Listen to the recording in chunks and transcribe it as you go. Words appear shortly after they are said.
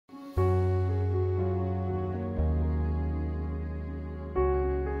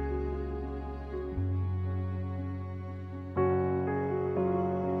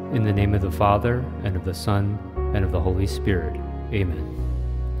In the name of the Father, and of the Son, and of the Holy Spirit. Amen.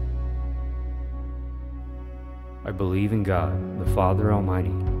 I believe in God, the Father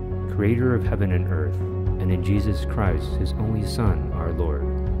Almighty, creator of heaven and earth, and in Jesus Christ, his only Son, our Lord,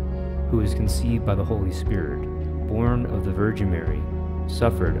 who was conceived by the Holy Spirit, born of the Virgin Mary,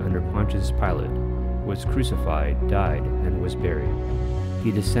 suffered under Pontius Pilate, was crucified, died, and was buried.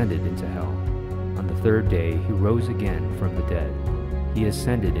 He descended into hell. On the third day he rose again from the dead. He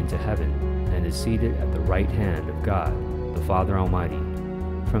ascended into heaven, and is seated at the right hand of God, the Father Almighty.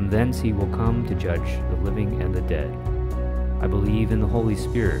 From thence he will come to judge the living and the dead. I believe in the Holy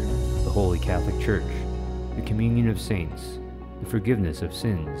Spirit, the Holy Catholic Church, the communion of saints, the forgiveness of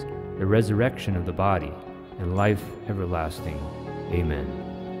sins, the resurrection of the body, and life everlasting.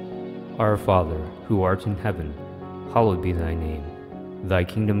 Amen. Our Father, who art in heaven, hallowed be thy name. Thy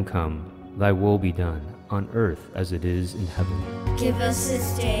kingdom come, thy will be done, on earth as it is in heaven. Give us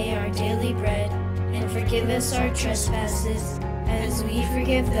this day our daily bread, and forgive us our trespasses, as we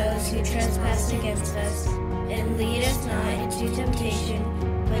forgive those who trespass against us. And lead us not into temptation,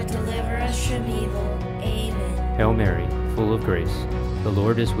 but deliver us from evil. Amen. Hail Mary, full of grace, the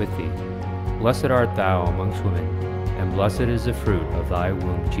Lord is with thee. Blessed art thou amongst women, and blessed is the fruit of thy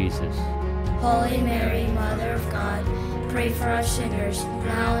womb, Jesus. Holy Mary, Mother of God, pray for us sinners,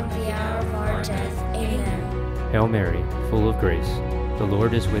 now and at the hour of our death. Amen. Hail Mary, full of grace, the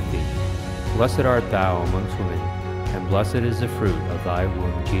Lord is with thee. Blessed art thou amongst women, and blessed is the fruit of thy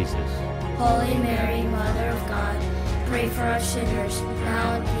womb, Jesus. Holy Mary, Mother of God, pray for us sinners,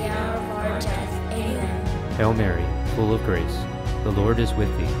 now and at the hour of our death. Amen. Hail Mary, full of grace, the Lord is with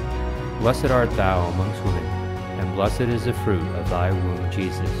thee. Blessed art thou amongst women, and blessed is the fruit of thy womb,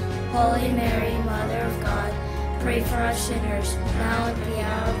 Jesus. Holy Mary, Mother of God, pray for us sinners, now and at the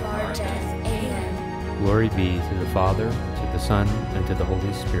hour of our death. Amen. Glory be to the Father, to the Son, and to the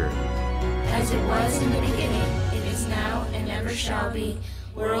Holy Spirit. As it was in the beginning, it is now, and ever shall be,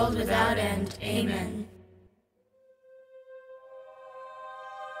 world without end. Amen.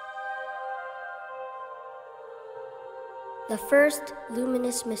 The first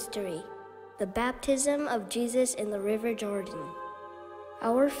luminous mystery, the baptism of Jesus in the river Jordan.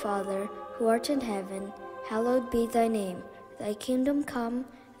 Our Father, who art in heaven, hallowed be thy name. Thy kingdom come,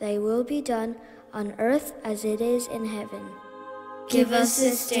 thy will be done, on earth as it is in heaven. Give us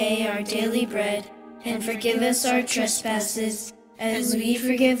this day our daily bread, and forgive us our trespasses, as we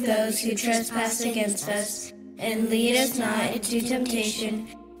forgive those who trespass against us. And lead us not into temptation,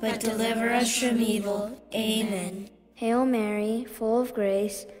 but deliver us from evil. Amen. Hail Mary, full of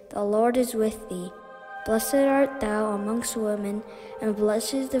grace, the Lord is with thee. Blessed art thou amongst women, and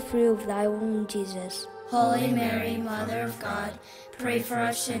blessed is the fruit of thy womb, Jesus. Holy Mary, Mother of God, pray for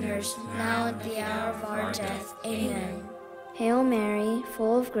us sinners, now and at the hour of our death. Amen. Hail Mary,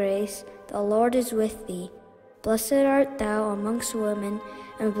 full of grace, the Lord is with thee. Blessed art thou amongst women,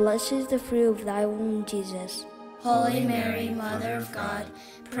 and blessed is the fruit of thy womb, Jesus. Holy Mary, Mother of God,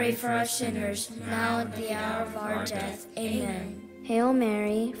 pray for us sinners, now and at the hour of our death. Amen. Hail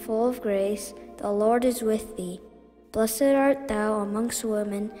Mary, full of grace, the Lord is with thee. Blessed art thou amongst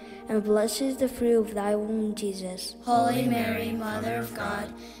women, and blessed is the fruit of thy womb, Jesus. Holy Mary, Mother of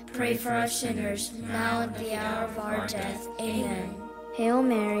God, pray for us sinners, now and at the hour of our death. Amen. Hail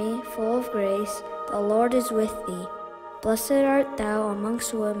Mary, full of grace, the Lord is with thee. Blessed art thou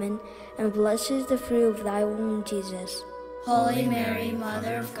amongst women, and blessed is the fruit of thy womb, Jesus. Holy Mary,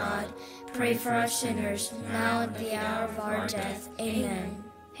 Mother of God, pray for us sinners, now and at the hour of our death. Amen.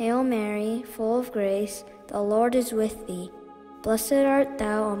 Hail Mary, full of grace, the Lord is with thee. Blessed art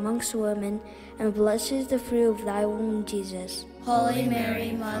thou amongst women, and blessed is the fruit of thy womb, Jesus. Holy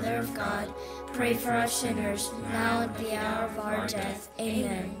Mary, Mother of God, pray for us sinners, now and at the hour of our death.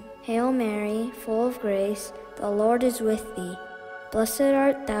 Amen. Hail Mary, full of grace, the Lord is with thee. Blessed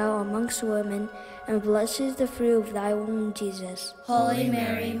art thou amongst women, and blessed is the fruit of thy womb, Jesus. Holy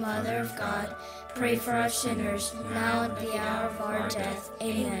Mary, Mother of God, pray for us sinners, now and at the hour of our death.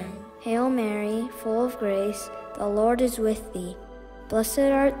 Amen. Hail Mary, full of grace, the Lord is with thee. Blessed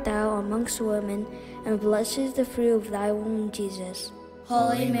art thou amongst women, and blessed is the fruit of thy womb, Jesus.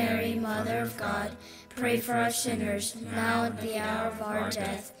 Holy Mary, Mother of God, pray for us sinners, now and at the hour of our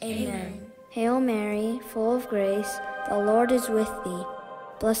death. Amen. Hail Mary, full of grace, the Lord is with thee.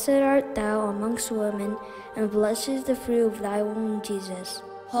 Blessed art thou amongst women, and blessed is the fruit of thy womb, Jesus.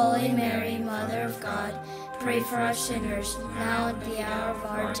 Holy Mary, Mother of God, pray for us sinners, now and at the hour of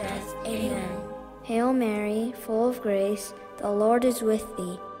our death. Amen. Hail Mary, full of grace, the Lord is with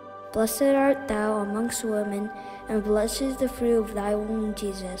thee. Blessed art thou amongst women, and blessed is the fruit of thy womb,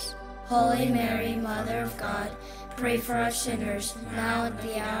 Jesus. Holy Mary, Mother of God, pray for us sinners, now and at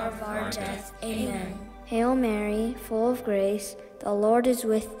the hour of our death. Amen. Hail Mary, full of grace, the Lord is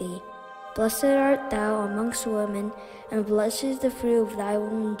with thee. Blessed art thou amongst women, and blessed is the fruit of thy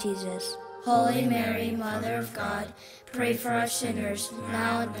womb, Jesus. Holy Mary, Mother of God, pray for us sinners,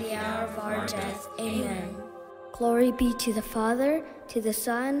 now and at the hour of our death. Amen. Glory be to the Father, to the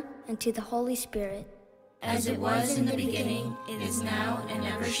Son, and to the Holy Spirit. As it was in the beginning, it is now, and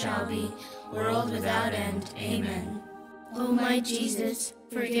ever shall be, world without end. Amen. O my Jesus,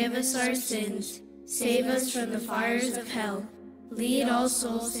 forgive us our sins, save us from the fires of hell, lead all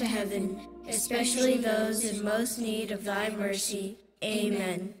souls to heaven, especially those in most need of thy mercy.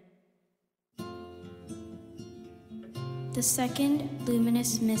 Amen. The second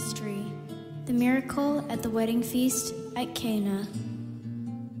luminous mystery, the miracle at the wedding feast at Cana.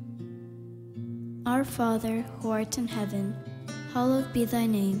 Our Father, who art in heaven, hallowed be thy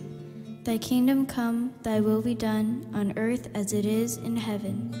name. Thy kingdom come, thy will be done, on earth as it is in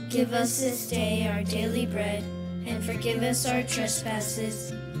heaven. Give us this day our daily bread, and forgive us our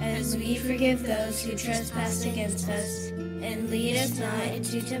trespasses, as we forgive those who trespass against us. And lead us not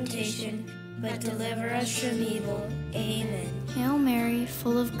into temptation, but deliver us from evil. Amen. Hail Mary,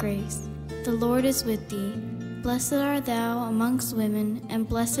 full of grace, the Lord is with thee. Blessed art thou amongst women, and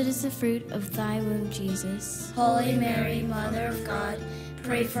blessed is the fruit of thy womb, Jesus. Holy Mary, Mother of God,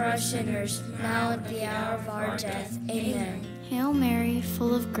 pray for us sinners, now and at the hour of our death. Amen. Hail Mary,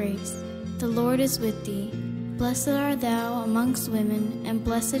 full of grace, the Lord is with thee. Blessed art thou amongst women, and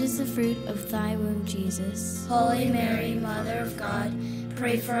blessed is the fruit of thy womb, Jesus. Holy Mary, Mother of God,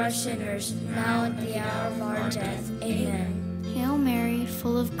 pray for us sinners, now and at the hour of our death. Amen. Hail Mary,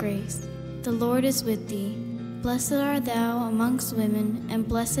 full of grace, the Lord is with thee. Blessed art thou amongst women, and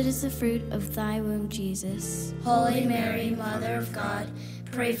blessed is the fruit of thy womb, Jesus. Holy Mary, Mother of God,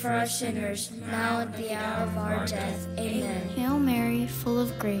 pray for us sinners, now and at the hour of our death. Amen. Hail Mary, full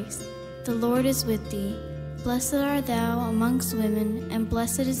of grace, the Lord is with thee. Blessed art thou amongst women, and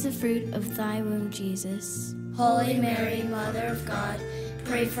blessed is the fruit of thy womb, Jesus. Holy Mary, Mother of God,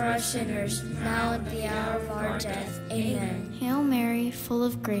 pray for us sinners, now and at the hour of our death. Amen. Hail Mary, full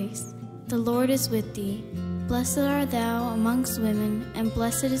of grace, the Lord is with thee. Blessed art thou amongst women, and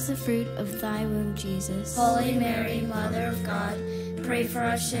blessed is the fruit of thy womb, Jesus. Holy Mary, Mother of God, pray for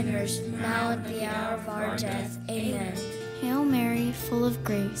us sinners, now and at the hour of our death. Amen. Hail Mary, full of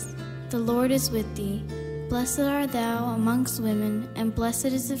grace, the Lord is with thee. Blessed art thou amongst women, and blessed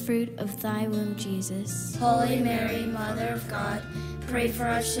is the fruit of thy womb, Jesus. Holy Mary, Mother of God, pray for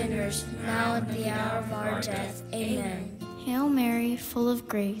us sinners, now and at the hour of our death. Amen. Hail Mary, full of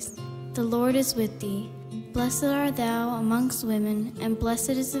grace, the Lord is with thee. Blessed art thou amongst women, and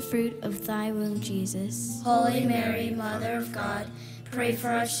blessed is the fruit of thy womb, Jesus. Holy Mary, Mother of God, pray for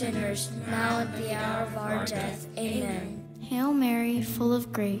us sinners, now and at the hour of our death. Amen. Hail Mary, full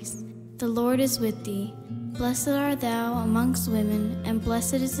of grace, the Lord is with thee. Blessed art thou amongst women, and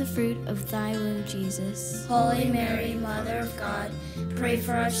blessed is the fruit of thy womb, Jesus. Holy Mary, Mother of God, pray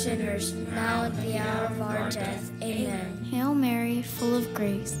for us sinners, now and at the hour of our death. Amen. Hail Mary, full of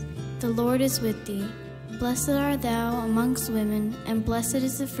grace, the Lord is with thee. Blessed art thou amongst women, and blessed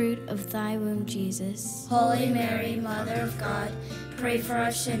is the fruit of thy womb, Jesus. Holy Mary, Mother of God, pray for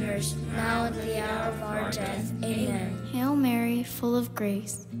us sinners, now and at the hour of our death. Amen. Hail Mary, full of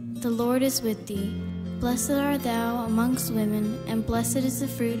grace, the Lord is with thee. Blessed art thou amongst women, and blessed is the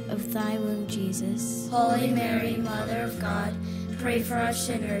fruit of thy womb, Jesus. Holy Mary, Mother of God, pray for us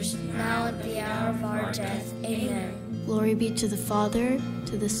sinners, now and at the hour of our death. Amen. Glory be to the Father,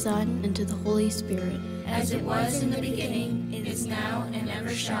 to the Son, and to the Holy Spirit. As it was in the beginning, it is now, and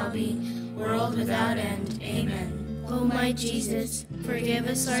ever shall be, world without end. Amen. O my Jesus, forgive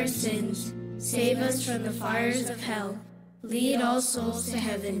us our sins, save us from the fires of hell, lead all souls to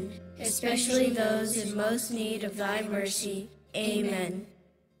heaven, especially those in most need of thy mercy. Amen.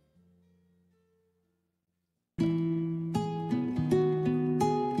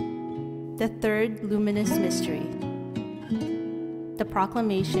 The third luminous mystery, the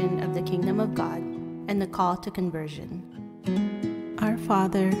proclamation of the kingdom of God and the call to conversion. Our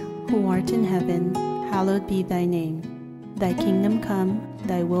Father, who art in heaven, hallowed be thy name. Thy kingdom come,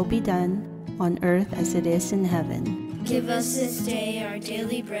 thy will be done, on earth as it is in heaven. Give us this day our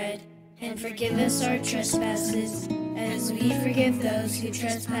daily bread, and forgive us our trespasses, as we forgive those who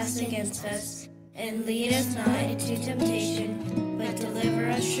trespass against us. And lead us not into temptation, but deliver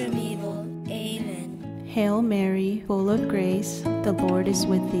us from evil. Amen. Hail Mary, full of grace, the Lord is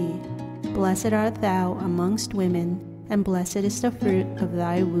with thee. Blessed art thou amongst women, and blessed is the fruit of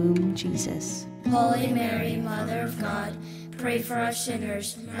thy womb, Jesus. Holy Mary, Mother of God, pray for us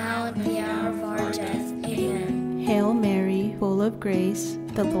sinners, now and at the hour of our death. Amen. Hail Mary, full of grace,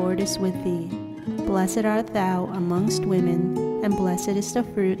 the Lord is with thee. Blessed art thou amongst women, and blessed is the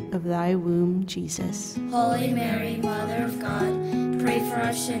fruit of thy womb, Jesus. Holy Mary, Mother of God, pray for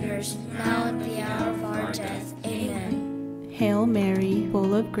us sinners, now and at the hour of our death. Amen. Hail Mary,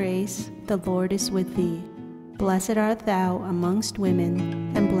 full of grace, the Lord is with thee. Blessed art thou amongst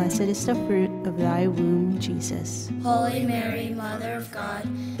women, and blessed is the fruit of thy womb, Jesus. Holy Mary, Mother of God,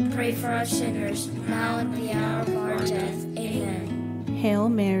 pray for us sinners, now and at the hour of our death. Amen. Hail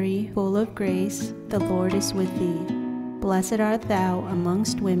Mary, full of grace, the Lord is with thee. Blessed art thou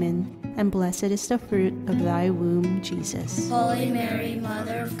amongst women, and blessed is the fruit of thy womb, Jesus. Holy Mary,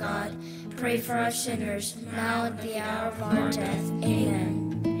 Mother of God, pray for us sinners, now and at the hour of our death.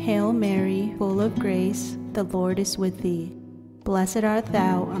 Amen. Hail Mary, full of grace, the Lord is with thee. Blessed art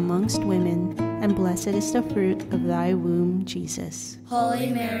thou amongst women, and blessed is the fruit of thy womb, Jesus.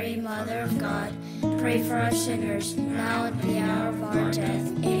 Holy Mary, Mother of God, pray for us sinners, now and at the hour of our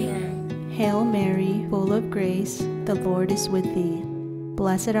death. Amen. Hail Mary, full of grace, the Lord is with thee.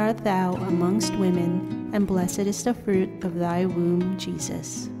 Blessed art thou amongst women, and blessed is the fruit of thy womb,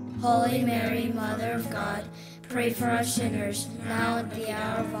 Jesus. Holy Mary, Mother of God, pray for us sinners, now and at the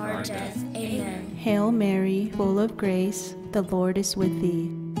hour of our death. Amen. Hail Mary, full of grace, the Lord is with thee.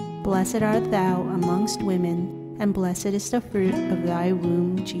 Blessed art thou amongst women, and blessed is the fruit of thy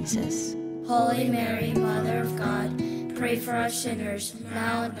womb, Jesus. Holy Mary, Mother of God, pray for us sinners,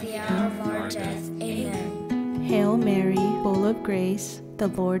 now and at the hour of our death. Amen. Hail Mary, full of grace, the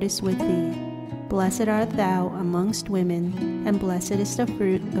Lord is with thee. Blessed art thou amongst women, and blessed is the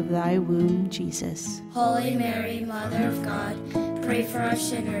fruit of thy womb, Jesus. Holy Mary, Mother of God, pray for us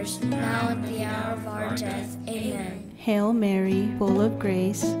sinners, now and at the hour of our death. Amen. Hail Mary, full of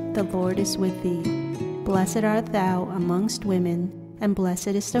grace, the Lord is with thee. Blessed art thou amongst women, and blessed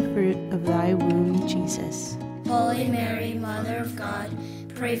is the fruit of thy womb, Jesus. Holy Mary, Mother of God,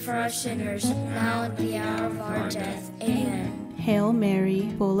 pray for us sinners, now and at the hour of our death. Amen. Hail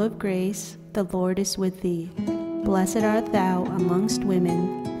Mary, full of grace, the Lord is with thee. Blessed art thou amongst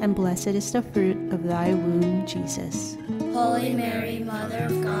women, and blessed is the fruit of thy womb, Jesus. Holy Mary, Mother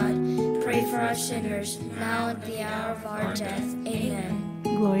of God, pray for us sinners, now and at the hour of our death. Amen.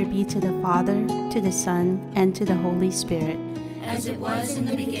 Glory be to the Father, to the Son, and to the Holy Spirit. As it was in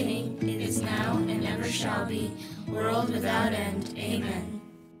the beginning, it is now, and ever shall be, world without end. Amen.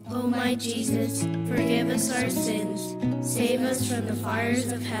 O my Jesus, forgive us our sins, save us from the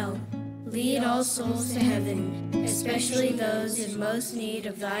fires of hell, lead all souls to heaven, especially those in most need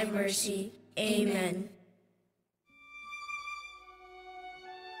of thy mercy. Amen.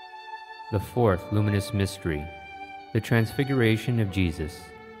 The fourth luminous mystery, the Transfiguration of Jesus.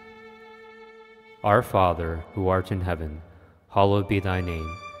 Our Father, who art in heaven, hallowed be thy name.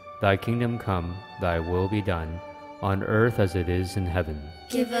 Thy kingdom come, thy will be done, on earth as it is in heaven.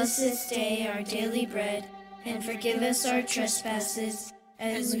 Give us this day our daily bread, and forgive us our trespasses,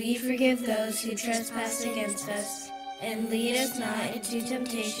 as we forgive those who trespass against us. And lead us not into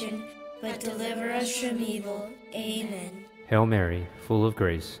temptation, but deliver us from evil. Amen. Hail Mary, full of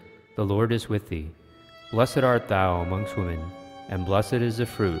grace, the Lord is with thee. Blessed art thou amongst women, and blessed is the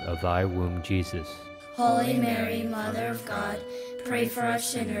fruit of thy womb, Jesus. Holy Mary, Mother of God, pray for us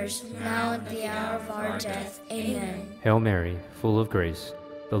sinners, now and at the hour of our death. Amen. Hail Mary, full of grace,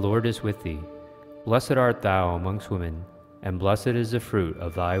 the Lord is with thee. Blessed art thou amongst women, and blessed is the fruit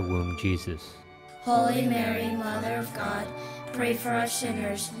of thy womb, Jesus. Holy Mary, Mother of God, pray for us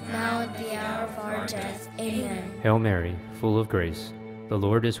sinners, now and at the hour of our death. Amen. Hail Mary, full of grace, the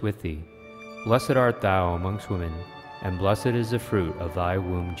Lord is with thee. Blessed art thou amongst women, and blessed is the fruit of thy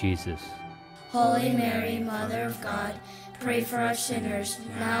womb, Jesus. Holy Mary, Mother of God, pray for us sinners,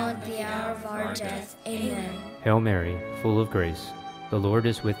 now and at the hour of our death. Amen. Hail Mary, full of grace, the Lord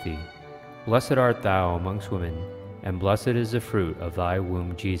is with thee. Blessed art thou amongst women, and blessed is the fruit of thy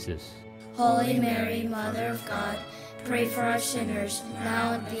womb, Jesus. Holy Mary, Mother of God, pray for us sinners,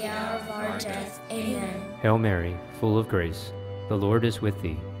 now and at the hour of our death. Amen. Hail Mary, full of grace, the Lord is with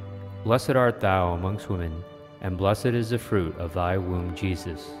thee. Blessed art thou amongst women, and blessed is the fruit of thy womb,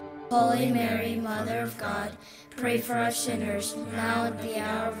 Jesus. Holy Mary, Mother of God, pray for us sinners, now and at the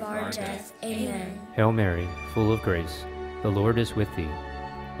hour of our death. Amen. Hail Mary, full of grace, the Lord is with thee.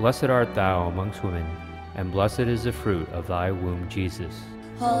 Blessed art thou amongst women, and blessed is the fruit of thy womb, Jesus.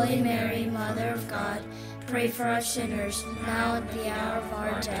 Holy Mary, Mother of God, pray for us sinners, now and at the hour of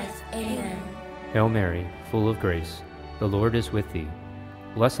our death. Amen. Hail Mary, full of grace, the Lord is with thee.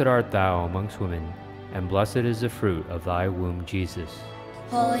 Blessed art thou amongst women, and blessed is the fruit of thy womb, Jesus.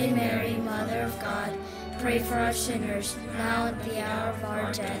 Holy Mary, Mother of God, pray for us sinners, now and at the hour of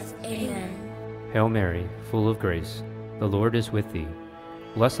our death. Amen. Hail Mary, full of grace, the Lord is with thee.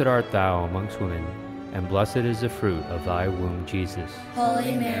 Blessed art thou amongst women, and blessed is the fruit of thy womb, Jesus.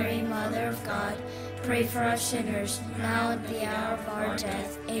 Holy Mary, Mother of God, pray for us sinners, now and at the hour of our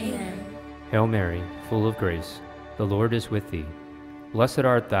death. Amen. Hail Mary, full of grace, the Lord is with thee. Blessed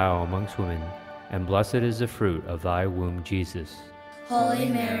art thou amongst women, and blessed is the fruit of thy womb, Jesus. Holy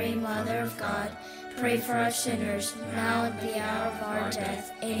Mary, Mother of God, pray for us sinners, now and at the hour of our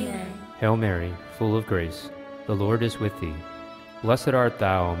death. Amen. Hail Mary, full of grace, the Lord is with thee. Blessed art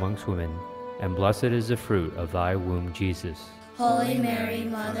thou amongst women, and blessed is the fruit of thy womb, Jesus. Holy Mary,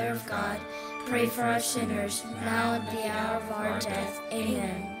 Mother of God, pray for us sinners, now and at the hour of our death.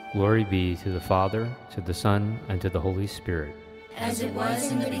 Amen. Glory be to the Father, to the Son, and to the Holy Spirit. As it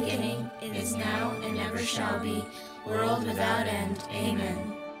was in the beginning, it is now, and ever shall be, world without end.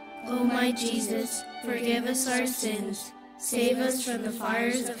 Amen. O my Jesus, forgive us our sins, save us from the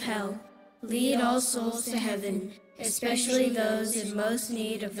fires of hell, lead all souls to heaven, especially those in most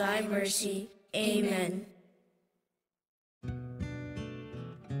need of thy mercy. Amen.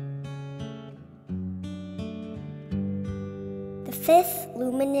 The fifth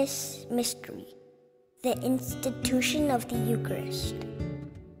luminous mystery, the institution of the Eucharist.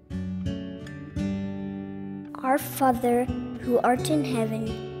 Our Father, who art in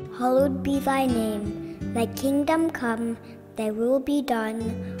heaven, hallowed be thy name. Thy kingdom come, thy will be done,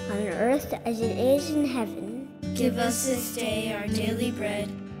 on earth as it is in heaven. Give us this day our daily bread,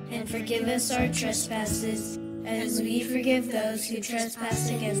 and forgive us our trespasses, as we forgive those who trespass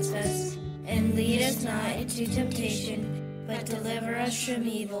against us. And lead us not into temptation, but deliver us from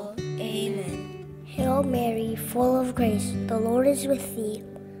evil. Amen. Hail Mary, full of grace, the Lord is with thee.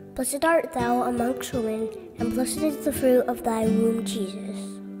 Blessed art thou amongst women, and blessed is the fruit of thy womb, Jesus.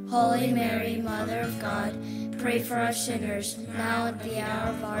 Holy Mary, Mother of God, pray for us sinners, now and at the hour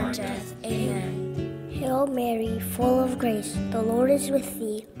of our death. Amen. Hail Mary, full of grace, the Lord is with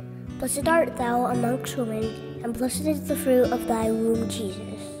thee. Blessed art thou amongst women, and blessed is the fruit of thy womb,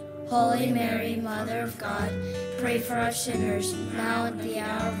 Jesus. Holy Mary, Mother of God, pray for us sinners, now and at the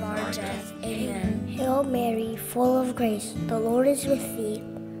hour of our death. Amen. Hail Mary, full of grace, the Lord is with thee.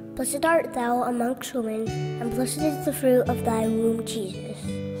 Blessed art thou amongst women, and blessed is the fruit of thy womb, Jesus.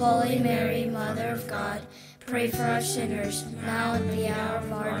 Holy Mary, Mother of God, pray for us sinners, now and at the hour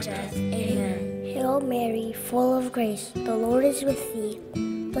of our death. Amen. Hail Mary, full of grace, the Lord is with thee.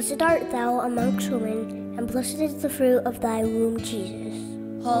 Blessed art thou amongst women, and blessed is the fruit of thy womb, Jesus.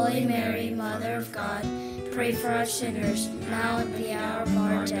 Holy Mary, Mother of God, pray for us sinners, now and at the hour of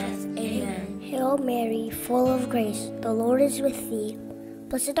our death. Amen. Hail Mary, full of grace, the Lord is with thee.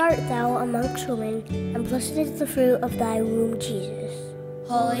 Blessed art thou amongst women, and blessed is the fruit of thy womb, Jesus.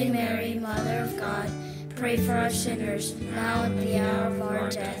 Holy Mary, Mother of God, pray for us sinners, now and at the hour of our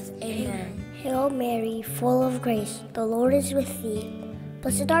death. Amen. Hail Mary, full of grace, the Lord is with thee.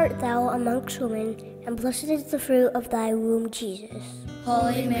 Blessed art thou amongst women, and blessed is the fruit of thy womb, Jesus.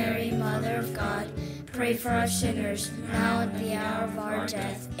 Holy Mary, Mother of God, pray for us sinners, now and at the hour of our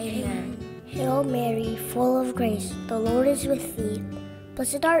death. Amen. Hail Mary, full of grace, the Lord is with thee.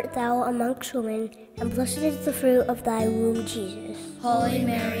 Blessed art thou amongst women, and blessed is the fruit of thy womb, Jesus. Holy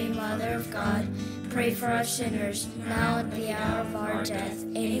Mary, Mother of God, pray for us sinners, now and at the hour of our death.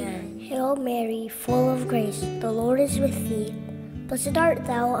 Amen. Hail Mary, full of grace, the Lord is with thee. Blessed art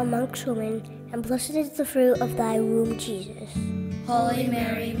thou amongst women, and blessed is the fruit of thy womb, Jesus. Holy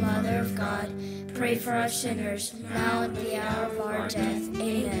Mary, Mother of God, pray for us sinners, now and at the hour of our death.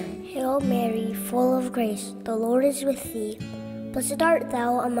 Amen. Hail Mary, full of grace, the Lord is with thee. Blessed art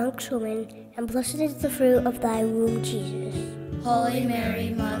thou amongst women, and blessed is the fruit of thy womb, Jesus. Holy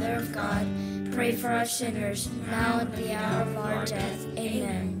Mary, Mother of God, pray for us sinners, now and at the hour of our death.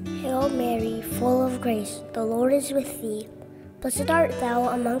 Amen. Hail Mary, full of grace, the Lord is with thee. Blessed art thou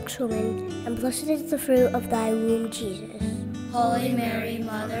amongst women, and blessed is the fruit of thy womb, Jesus. Holy Mary,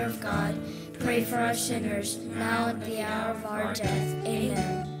 Mother of God, pray for us sinners, now and at the hour of our death.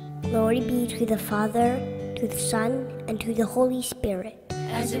 Amen. Glory be to the Father, to the Son, and to the Holy Spirit.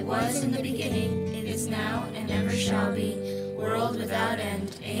 As it was in the beginning, it is now, and ever shall be, world without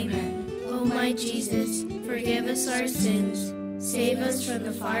end. Amen. O my Jesus, forgive us our sins, save us from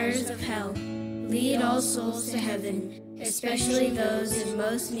the fires of hell, lead all souls to heaven, especially those in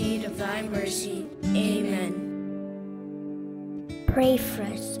most need of thy mercy. Amen. Pray for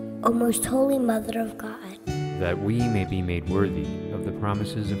us, O most holy Mother of God, that we may be made worthy of the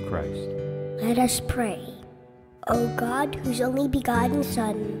promises of Christ. Let us pray. O God, whose only begotten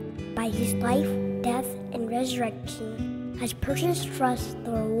Son, by his life, death, and resurrection, has purchased for us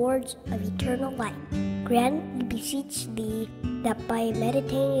the rewards of eternal life, Grant, we beseech thee, that by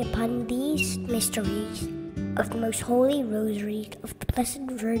meditating upon these mysteries of the most holy Rosary of the Blessed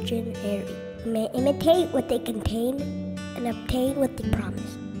Virgin Mary, we may imitate what they contain and obtain what they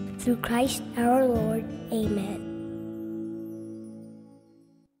promise. Through Christ our Lord. Amen.